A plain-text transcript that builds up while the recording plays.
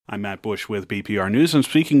I'm Matt Bush with BPR News. I'm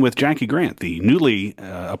speaking with Jackie Grant, the newly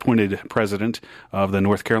appointed president of the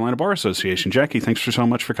North Carolina Bar Association. Jackie, thanks so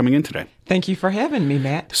much for coming in today. Thank you for having me,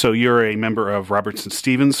 Matt. So you're a member of Robertson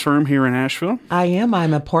Stevens firm here in Asheville? I am.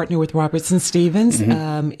 I'm a partner with Robertson Stevens.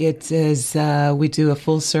 Mm-hmm. It is we do a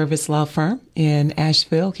full-service law firm in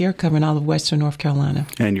Asheville here, covering all of Western North Carolina.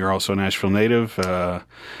 And you're also an Asheville native?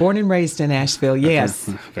 Born and raised in Asheville, yes.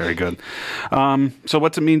 Okay. Very good. So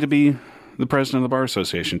what's it mean to be the president of the Bar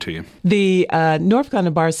Association to you? The North Carolina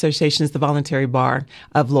Bar Association is the voluntary bar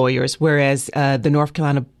of lawyers, whereas the North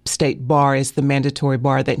Carolina State Bar is the mandatory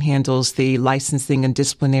bar that handles the licensing and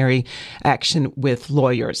disciplinary action with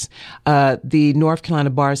lawyers. The North Carolina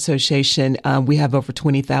Bar Association, we have over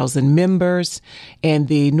 20,000 members, and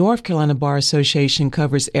the North Carolina Bar Association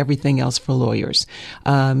covers everything else for lawyers.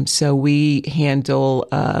 So we handle,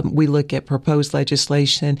 we look at proposed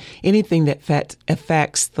legislation, anything that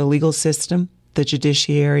affects the legal system, the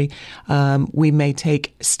judiciary. We may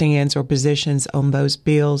take stands or positions on those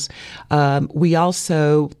bills. We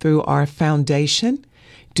also, through our foundation,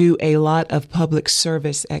 do a lot of public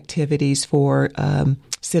service activities for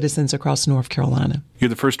citizens across North Carolina. You're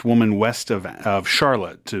the first woman west of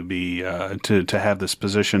Charlotte to be to have this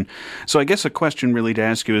position. So I guess a question really to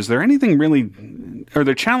ask you, is there anything really, are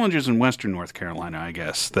there challenges in Western North Carolina, I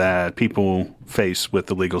guess, that people face with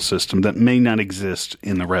the legal system that may not exist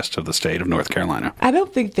in the rest of the state of North Carolina? I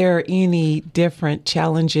don't think there are any different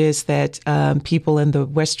challenges that people in the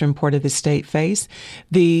western part of the state face.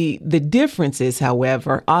 The difference is,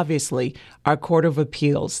 however, obviously, our Court of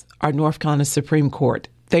Appeals, our North Carolina Supreme Court,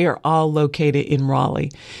 they are all located in Raleigh.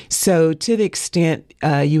 So to the extent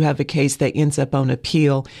you have a case that ends up on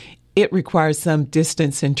appeal, it requires some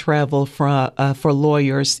distance and travel for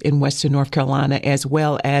lawyers in Western North Carolina, as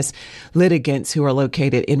well as litigants who are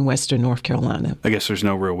located in Western North Carolina. I guess there's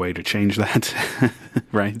no real way to change that,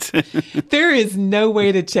 right? There is no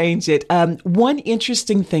way to change it. One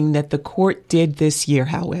interesting thing that the court did this year,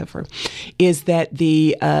 however, is that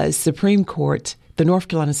the Supreme Court, the North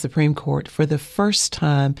Carolina Supreme Court, for the first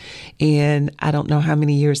time in I don't know how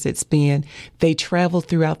many years it's been, they traveled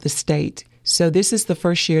throughout the state. So this is the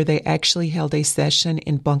first year they actually held a session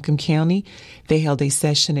in Buncombe County. They held a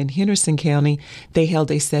session in Henderson County. They held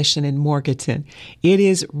a session in Morganton. It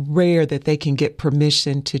is rare that they can get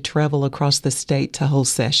permission to travel across the state to hold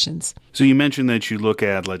sessions. So you mentioned that you look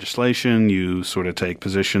at legislation, you sort of take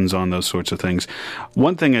positions on those sorts of things.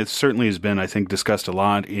 One thing that certainly has been, I think, discussed a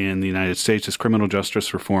lot in the United States is criminal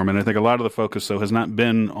justice reform. And I think a lot of the focus, though, has not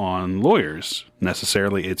been on lawyers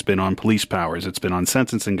necessarily. It's been on police powers. It's been on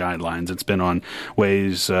sentencing guidelines. It's been on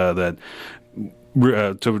ways to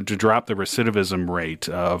drop the recidivism rate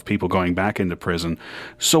of people going back into prison.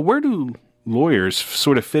 So where do lawyers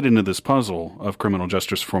sort of fit into this puzzle of criminal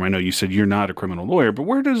justice reform? I know you said you're not a criminal lawyer, but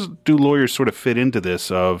where do lawyers sort of fit into this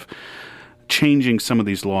of changing some of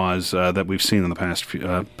these laws that we've seen in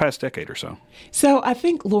the past decade or so? So I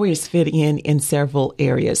think lawyers fit in several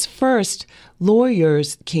areas. First,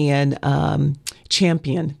 lawyers can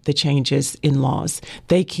champion the changes in laws.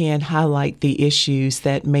 They can highlight the issues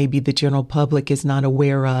that maybe the general public is not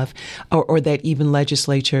aware of, or that even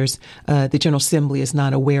legislatures, the General Assembly is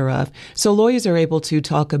not aware of. So lawyers are able to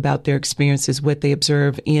talk about their experiences, what they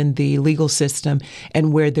observe in the legal system,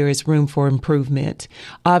 and where there is room for improvement.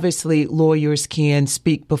 Obviously, lawyers can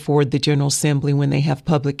speak before the General Assembly when they have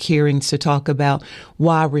public hearings to talk about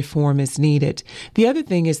why reform is needed. The other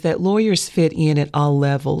thing is that lawyers fit in at all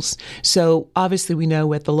levels. So obviously, we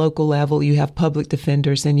know at the local level you have public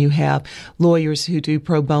defenders and you have lawyers who do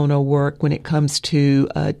pro bono work when it comes to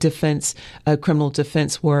criminal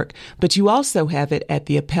defense work. But you also have it at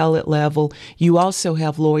the appellate level. You also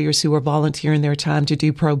have lawyers who are volunteering their time to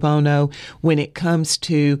do pro bono when it comes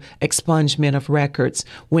to expungement of records,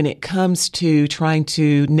 when it comes to trying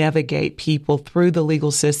to navigate people through the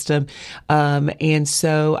legal system. And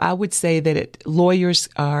so I would say that lawyers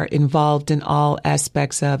are involved in all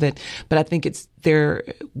aspects of it, but I think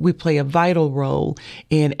we play a vital role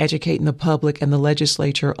in educating the public and the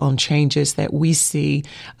legislature on changes that we see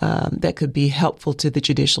that could be helpful to the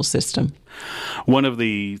judicial system. One of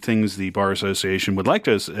the things the Bar Association would like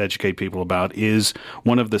to educate people about is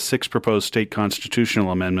one of the 6 proposed state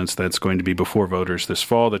constitutional amendments that's going to be before voters this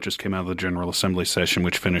fall that just came out of the General Assembly session,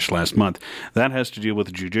 which finished last month. That has to deal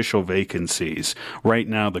with judicial vacancies. Right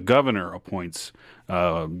now, the governor appoints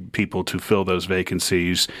people to fill those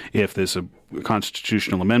vacancies if this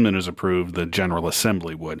constitutional amendment is approved, the General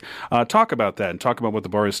Assembly would. Talk about that and talk about what the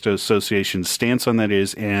Bar Association's stance on that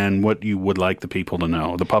is and what you would like the people to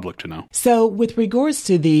know, the public to know. So with regards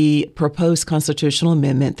to the proposed constitutional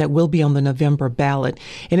amendment that will be on the November ballot,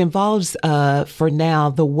 it involves, for now,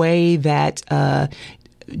 the way that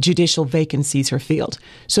judicial vacancies are filled.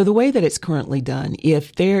 So the way that it's currently done,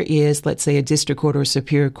 if there is, let's say, a district court or a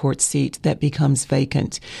superior court seat that becomes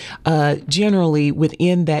vacant, generally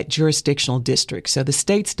within that jurisdictional district, so the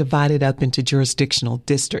state's divided up into jurisdictional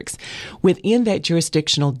districts. Within that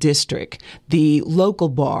jurisdictional district, the local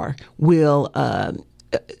bar will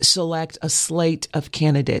select a slate of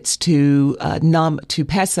candidates to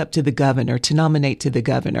pass up to the governor, to nominate to the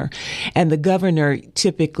governor. And the governor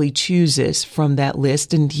typically chooses from that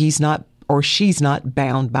list, and he's not or she's not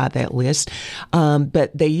bound by that list,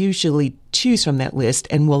 but they usually choose from that list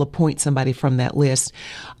and will appoint somebody from that list.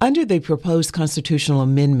 Under the proposed constitutional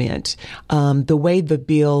amendment, the way the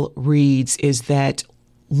bill reads is that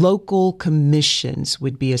local commissions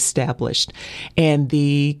would be established, and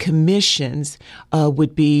the commissions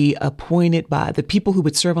would be appointed by the people who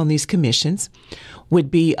would serve on these commissions would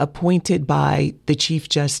be appointed by the Chief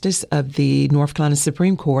Justice of the North Carolina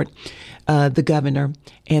Supreme Court, the governor,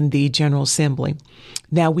 and the General Assembly.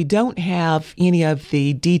 Now, we don't have any of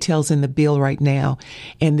the details in the bill right now,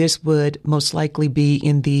 and this would most likely be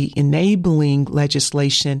in the enabling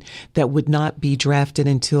legislation that would not be drafted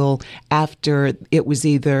until after it was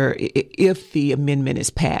if the amendment is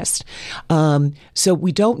passed. So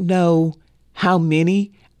we don't know how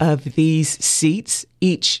many of these seats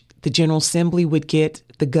the General Assembly would get,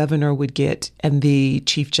 the governor would get, and the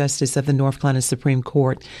Chief Justice of the North Carolina Supreme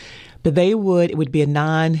Court. But it would be a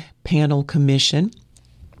 9-panel commission.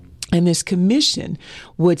 And this commission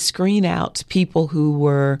would screen out people who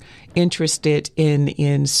were interested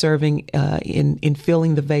in serving, in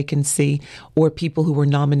filling the vacancy, or people who were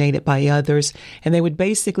nominated by others. And they would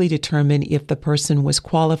basically determine if the person was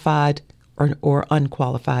qualified or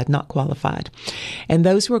unqualified, not qualified. And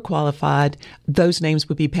those who are qualified, those names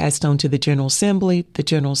would be passed on to the General Assembly. The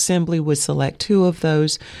General Assembly would select 2 of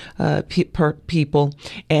those people,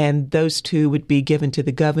 and those 2 would be given to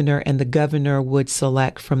the governor, and the governor would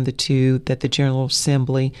select from the 2 that the General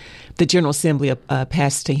Assembly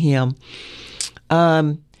passed to him.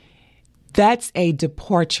 That's a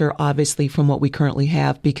departure, obviously, from what we currently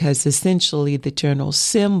have, because essentially the General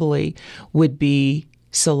Assembly would be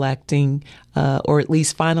selecting or at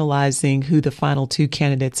least finalizing who the final 2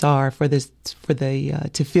 candidates are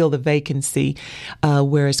to fill the vacancy,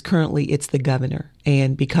 whereas currently it's the governor.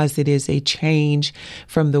 And because it is a change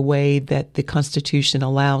from the way that the Constitution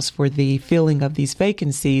allows for the filling of these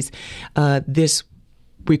vacancies, this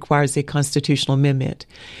requires a constitutional amendment.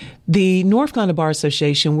 The North Carolina Bar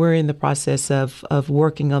Association, we're in the process of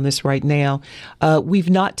working on this right now. We've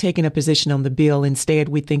not taken a position on the bill. Instead,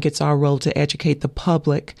 we think it's our role to educate the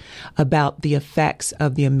public about the effects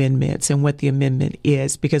of the amendments and what the amendment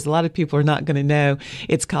is, because a lot of people are not going to know.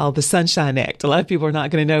 It's called the Sunshine Act. A lot of people are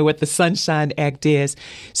not going to know what the Sunshine Act is.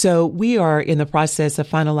 So we are in the process of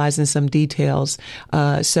finalizing some details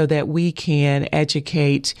so that we can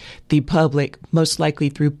educate the public, most likely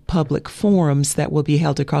through public forums that will be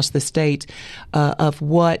held across the state, of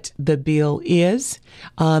what the bill is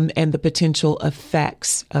and the potential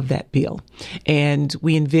effects of that bill. And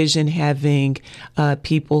we envision having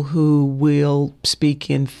people who will speak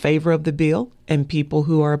in favor of the bill and people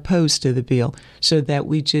who are opposed to the bill, so that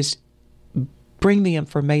we just bring the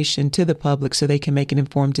information to the public so they can make an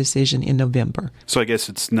informed decision in November. So I guess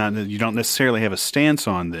it's not that you don't necessarily have a stance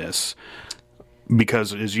on this,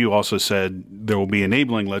 because, as you also said, there will be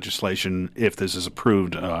enabling legislation if this is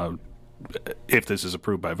approved. If this is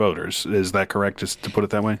approved by voters. Is that correct, just to put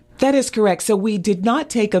it that way? That is correct. So we did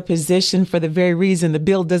not take a position for the very reason the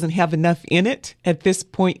bill doesn't have enough in it at this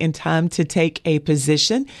point in time to take a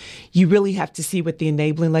position. You really have to see what the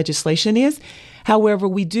enabling legislation is. However,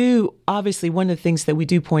 we do, obviously, one of the things that we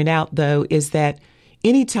do point out, though, is that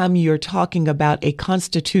anytime you're talking about a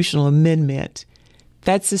constitutional amendment,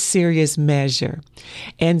 that's a serious measure.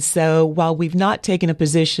 And so while we've not taken a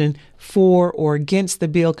position for or against the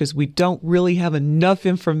bill, because we don't really have enough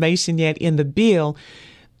information yet in the bill,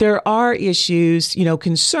 there are issues,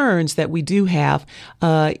 concerns that we do have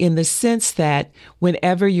in the sense that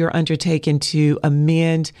whenever you're undertaken to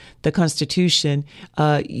amend the Constitution,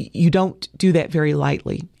 you don't do that very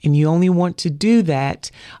lightly, and you only want to do that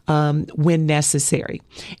when necessary.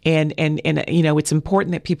 And it's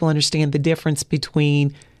important that people understand the difference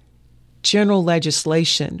between general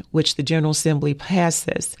legislation, which the General Assembly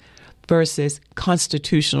passes, versus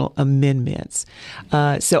constitutional amendments.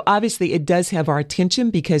 So obviously it does have our attention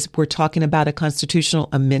because we're talking about a constitutional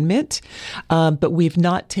amendment, but we've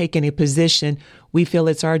not taken a position. We feel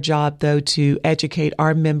it's our job, though, to educate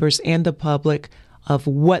our members and the public of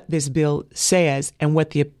what this bill says and what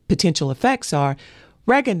the potential effects are,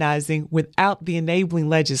 recognizing without the enabling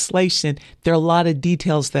legislation, there are a lot of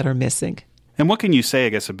details that are missing. And what can you say, I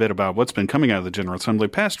guess, a bit about what's been coming out of the General Assembly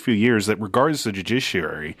the past few years that regards the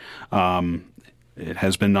judiciary? It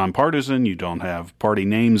has been nonpartisan. You don't have party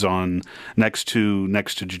names on next to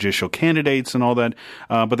judicial candidates and all that.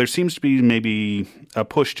 But there seems to be maybe a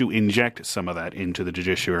push to inject some of that into the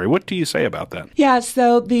judiciary. What do you say about that? Yeah,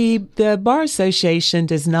 so the Bar Association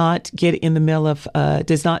does not get in the middle of,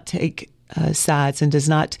 does not take sides and does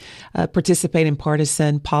not participate in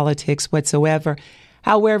partisan politics whatsoever.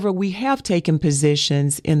 However, we have taken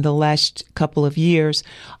positions in the last couple of years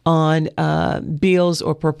on bills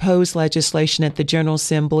or proposed legislation that the General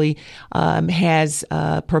Assembly has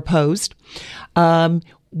proposed.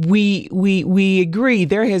 We agree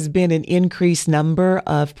there has been an increased number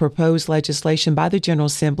of proposed legislation by the General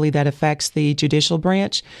Assembly that affects the judicial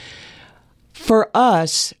branch. For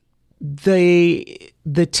us, the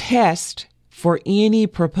test for any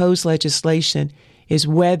proposed legislation is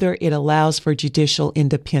whether it allows for judicial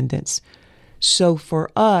independence. So for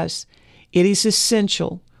us, it is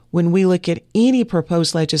essential when we look at any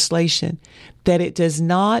proposed legislation that it does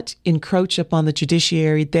not encroach upon the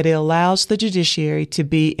judiciary, that it allows the judiciary to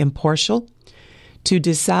be impartial, to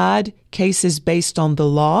decide cases based on the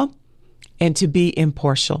law, and to be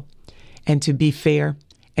impartial, and to be fair,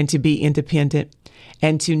 and to be independent,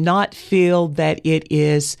 and to not feel that it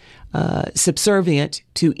is subservient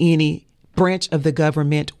to any branch of the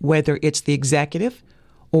government, whether it's the executive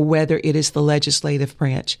or whether it is the legislative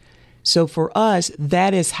branch. So for us,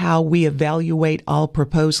 that is how we evaluate all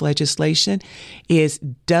proposed legislation is,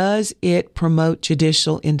 does it promote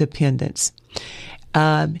judicial independence?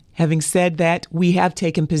 Having said that, we have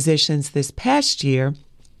taken positions this past year.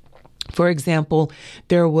 For example,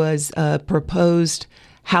 there was a proposed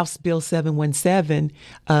House Bill 717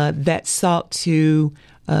 that sought to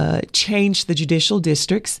change the judicial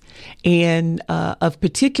districts. And of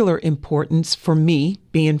particular importance for me,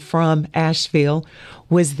 being from Asheville,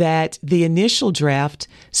 was that the initial draft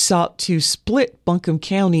sought to split Buncombe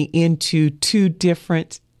County into two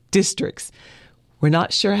different districts. We're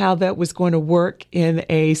not sure how that was going to work in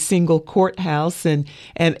a single courthouse and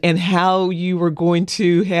how you were going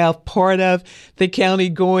to have part of the county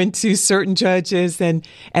going to certain judges and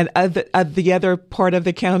the other part of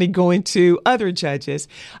the county going to other judges.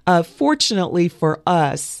 Fortunately for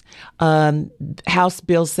us, House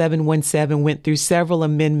Bill 717 went through several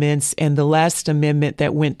amendments, and the last amendment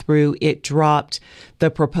that went through, it dropped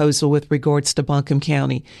the proposal with regards to Buncombe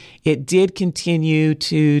County. It did continue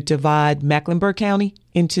to divide Mecklenburg County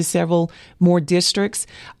into several more districts.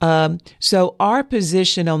 So our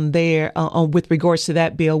position on there, with regards to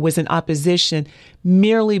that bill, was in opposition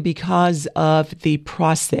merely because of the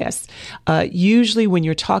process. Usually when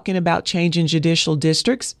you're talking about changing judicial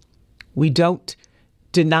districts, we don't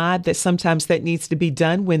deny that sometimes that needs to be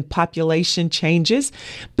done when population changes,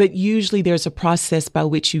 but usually there's a process by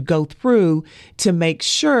which you go through to make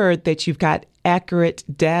sure that you've got accurate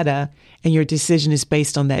data and your decision is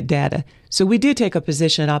based on that data. So we did take a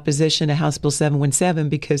position in opposition to House Bill 717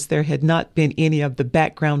 because there had not been any of the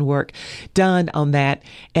background work done on that.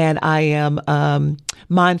 And I am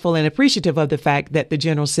mindful and appreciative of the fact that the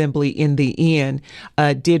General Assembly in the end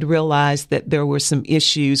did realize that there were some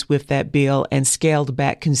issues with that bill and scaled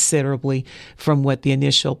back considerably from what the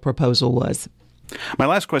initial proposal was. My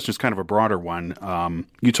last question is kind of a broader one.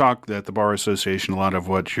 You talk at the Bar Association a lot of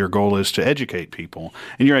what your goal is to educate people,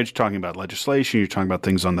 and you're talking about legislation, you're talking about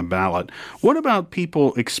things on the ballot. What about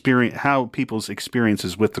people's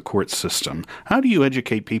experiences with the court system? How do you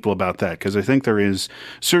educate people about that? Because I think there is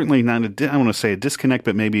certainly not I want to say a disconnect,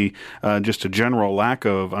 but maybe just a general lack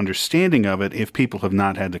of understanding of it if people have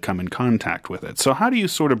not had to come in contact with it. So how do you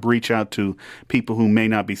sort of reach out to people who may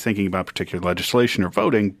not be thinking about particular legislation or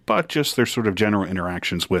voting, but just their sort of general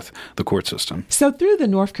interactions with the court system? So through the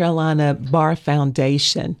North Carolina Bar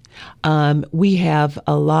Foundation, we have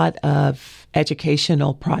a lot of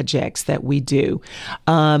educational projects that we do.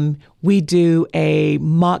 We do a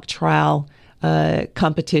mock trial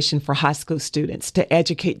competition for high school students to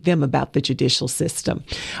educate them about the judicial system.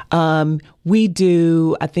 We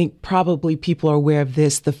do, I think probably people are aware of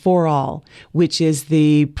this, the For All, which is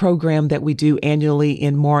the program that we do annually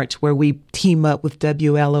in March where we team up with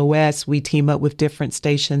WLOS, we team up with different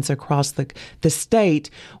stations across the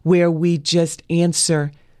state where we just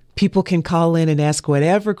answer People can call in and ask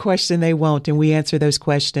whatever question they want, and we answer those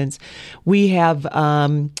questions. We have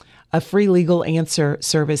a free legal answer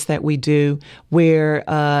service that we do where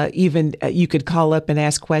even you could call up and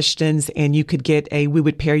ask questions, and you could we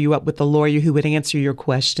would pair you up with a lawyer who would answer your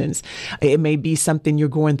questions. It may be something you're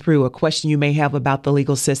going through, a question you may have about the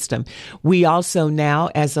legal system. We also now,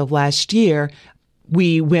 as of last year,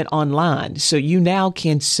 we went online. So you now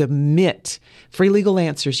can submit free legal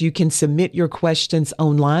answers. You can submit your questions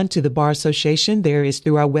online to the Bar Association. There is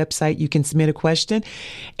through our website, you can submit a question,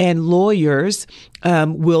 and lawyers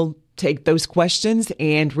will take those questions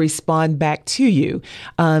and respond back to you.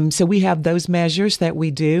 So we have those measures that we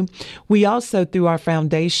do. We also, through our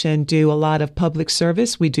foundation, do a lot of public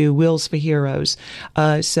service. We do Wills for Heroes.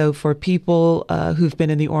 So for people who've been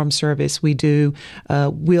in the armed service, we do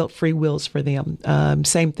free wills for them.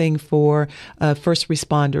 Same thing for first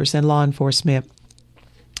responders and law enforcement.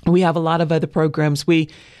 We have a lot of other programs. We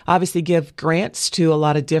obviously give grants to a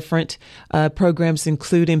lot of different programs,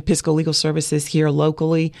 including Pisco Legal Services here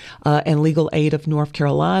locally and Legal Aid of North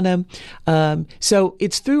Carolina. So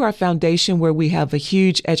it's through our foundation where we have a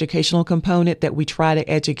huge educational component that we try to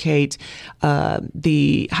educate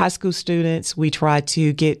the high school students. We try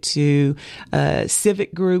to get to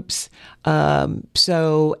civic groups.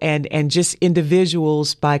 And just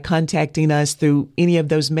individuals by contacting us through any of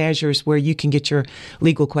those measures where you can get your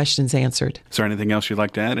legal questions answered. Is there anything else you'd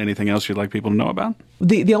like to add? Anything else you'd like people to know about?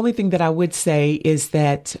 The only thing that I would say is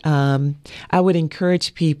that I would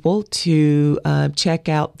encourage people to check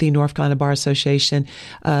out the North Carolina Bar Association,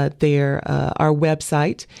 our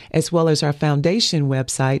website, as well as our foundation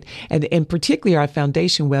website, and particularly our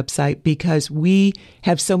foundation website, because we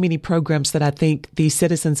have so many programs that I think the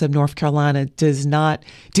citizens of North Carolina do not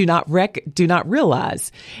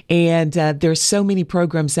realize. And there's so many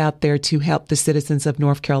programs out there to help the citizens of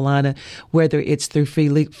North Carolina, whether it's through free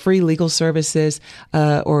legal services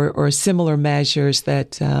or similar measures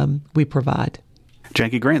that we provide.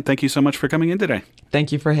 Jackie Grant, thank you so much for coming in today.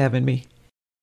 Thank you for having me.